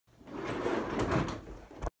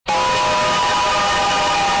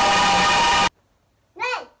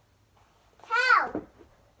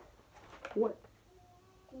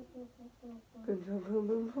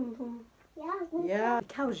Yeah. The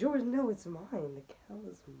cow's yours? No, it's mine. The cow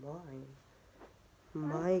is mine.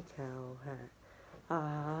 My cow hat.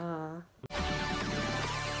 Ah.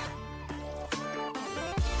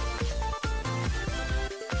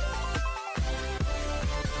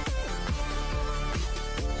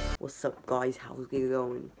 What's up, guys? How's it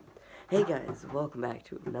going? Hey guys, welcome back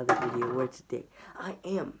to another video where today I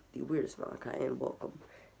am the weirdest Malachi, and welcome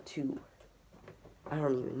to, I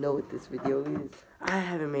don't even know what this video is. I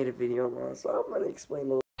haven't made a video in a while, so I'm gonna explain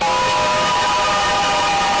a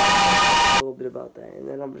little bit about that, and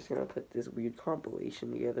then I'm just gonna put this weird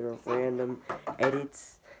compilation together of random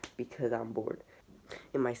edits because I'm bored.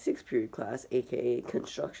 In my 6th period class, aka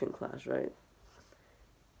construction class, right?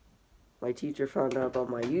 My teacher found out about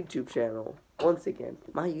my YouTube channel. Once again,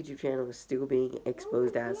 my YouTube channel is still being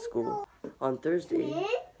exposed at school. On Thursday,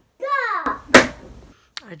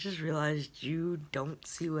 I just realized you don't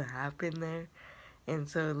see what happened there. And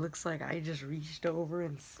so it looks like I just reached over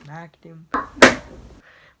and smacked him.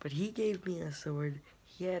 But he gave me a sword.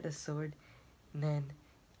 He had a sword. And then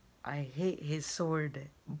I hit his sword.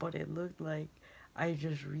 But it looked like I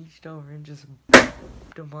just reached over and just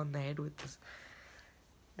bopped him on the head with this.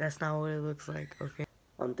 That's not what it looks like, okay?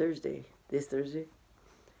 On Thursday, this Thursday,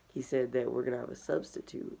 he said that we're gonna have a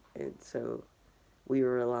substitute, and so we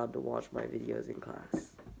were allowed to watch my videos in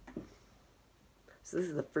class. So this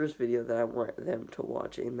is the first video that I want them to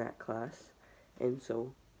watch in that class, and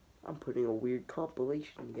so I'm putting a weird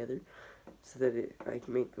compilation together so that I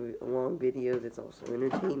can make a long video that's also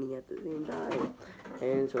entertaining at the same time.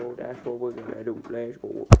 And so that's what we're gonna do. Let's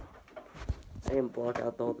go. I didn't block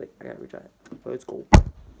out the whole thing. I gotta retry it. Let's go.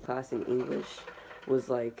 Class in English was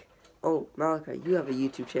like, oh, Malachi, you have a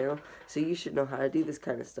YouTube channel, so you should know how to do this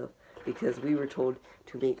kind of stuff, because we were told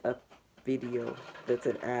to make a video that's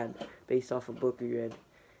an ad based off a book we read,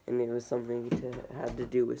 and it was something to have to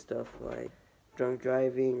do with stuff like drunk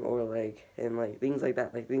driving or like, and like things like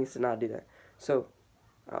that, like things to not do that. So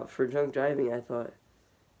for drunk driving, I thought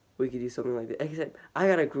we could do something like that, except I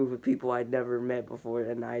got a group of people I'd never met before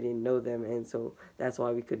and I didn't know them, and so that's why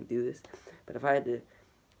we couldn't do this. But if I had to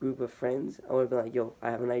group of friends, I would have been like, yo, I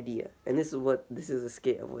have an idea. And this is a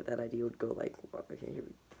skit of what that idea would go like. Okay, here we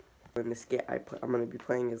go. In the skit I'm going to be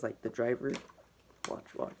playing as like the driver.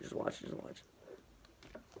 Just watch.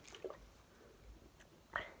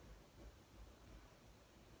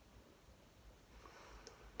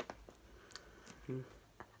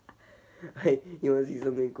 Hey, you want to see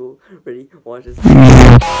something cool? Ready? Watch this.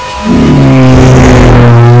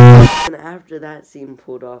 And after that scene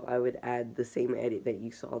pulled off, I would add the same edit that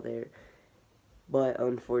you saw there. But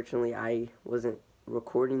unfortunately, I wasn't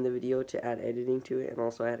recording the video to add editing to it, and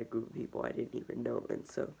also I had a group of people I didn't even know, and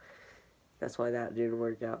so that's why that didn't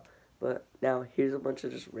work out. But now, here's a bunch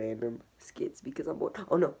of just random skits because I'm bored.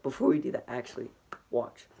 Oh no, before we do that, actually,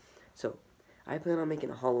 watch. So, I plan on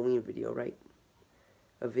making a Halloween video, right?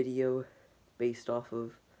 A video based off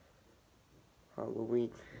of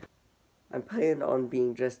Halloween. I planned on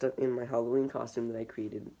being dressed up in my Halloween costume that I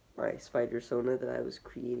created, my spider persona that I was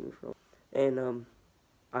creating from. And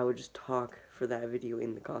I would just talk for that video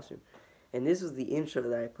in the costume. And this was the intro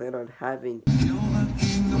that I planned on having.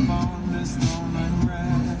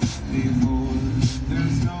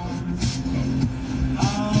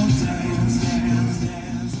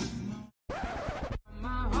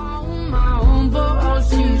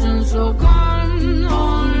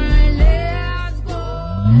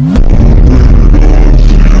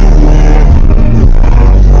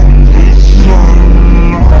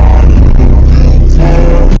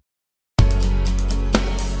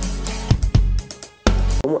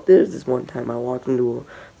 There's this one time I walked into a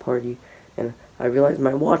party and I realized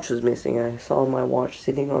my watch was missing, and I saw my watch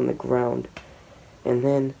sitting on the ground, and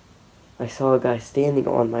then I saw a guy standing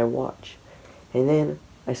on my watch, and then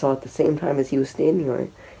I saw at the same time as he was standing on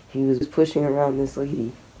it, he was pushing around this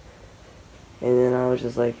lady, and then I was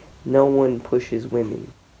just like, no one pushes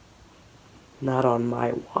women, not on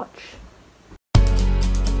my watch.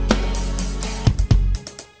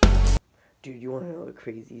 Dude, you want to know a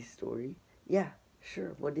crazy story? Yeah.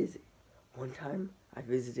 Sure, what is it? One time, I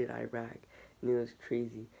visited Iraq, and it was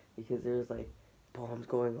crazy, because there was, like, bombs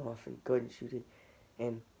going off and gun shooting,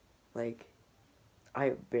 and, like,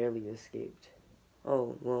 I barely escaped.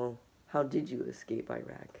 Oh, well, how did you escape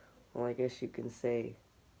Iraq? Well, I guess you can say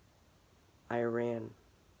I ran.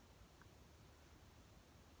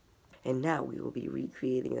 And now we will be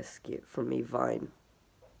recreating a skit from a Vine.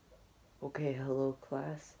 Okay, hello,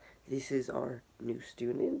 class. This is our new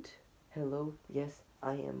student. Hello, yes,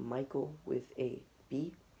 I am Michael with a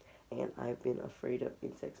B, and I've been afraid of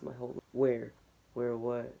insects my whole life. Where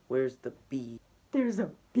what? Where's the B? There's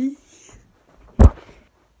a B?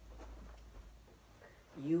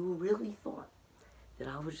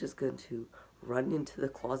 was just going to run into the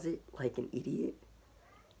closet like an idiot.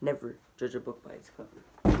 Never judge a book by its cover.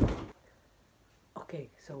 Okay,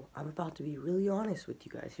 so I'm about to be really honest with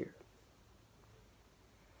you guys here.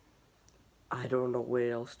 I don't know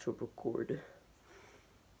where else to record.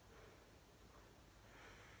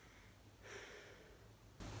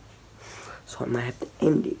 So I might have to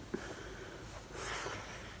end it.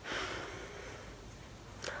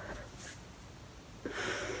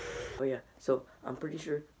 Oh yeah, so I'm pretty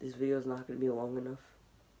sure this video is not going to be long enough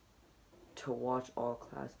to watch all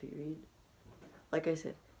class period. Like I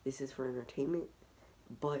said, this is for entertainment,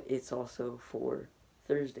 but it's also for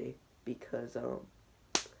Thursday because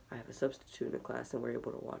I have a substitute in the class and we're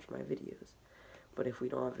able to watch my videos. But if we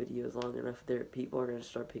don't have videos long enough, people are going to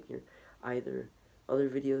start picking either other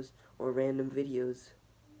videos or random videos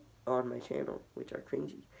on my channel, which are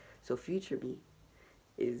cringy. So future me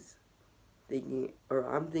is thinking, or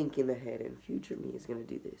I'm thinking ahead, and future me is going to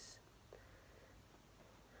do this.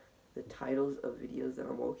 The titles of videos that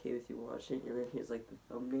I'm okay with you watching, and then here's like the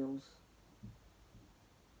thumbnails.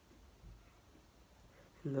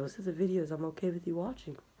 And those are the videos I'm okay with you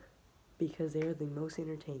watching, because they are the most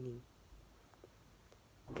entertaining.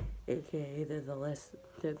 AKA they're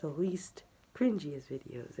the least cringiest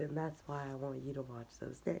videos, and that's why I want you to watch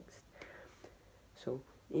those next. So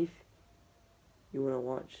if you want to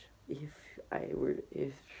watch, if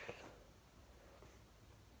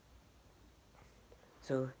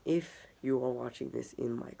you are watching this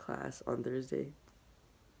in my class on Thursday,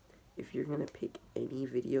 if you're gonna pick any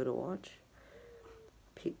video to watch,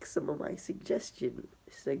 pick some of my suggested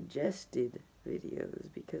videos,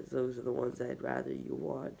 because those are the ones I'd rather you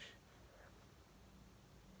watch.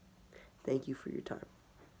 Thank you for your time.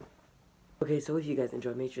 Okay, so if you guys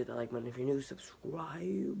enjoyed, make sure to like button. If you're new,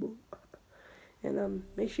 subscribe. And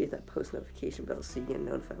make sure you hit that post notification bell so you get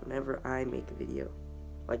notified whenever I make a video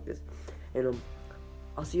like this. And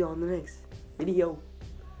I'll see you all in the next video.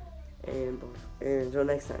 And until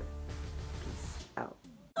next time.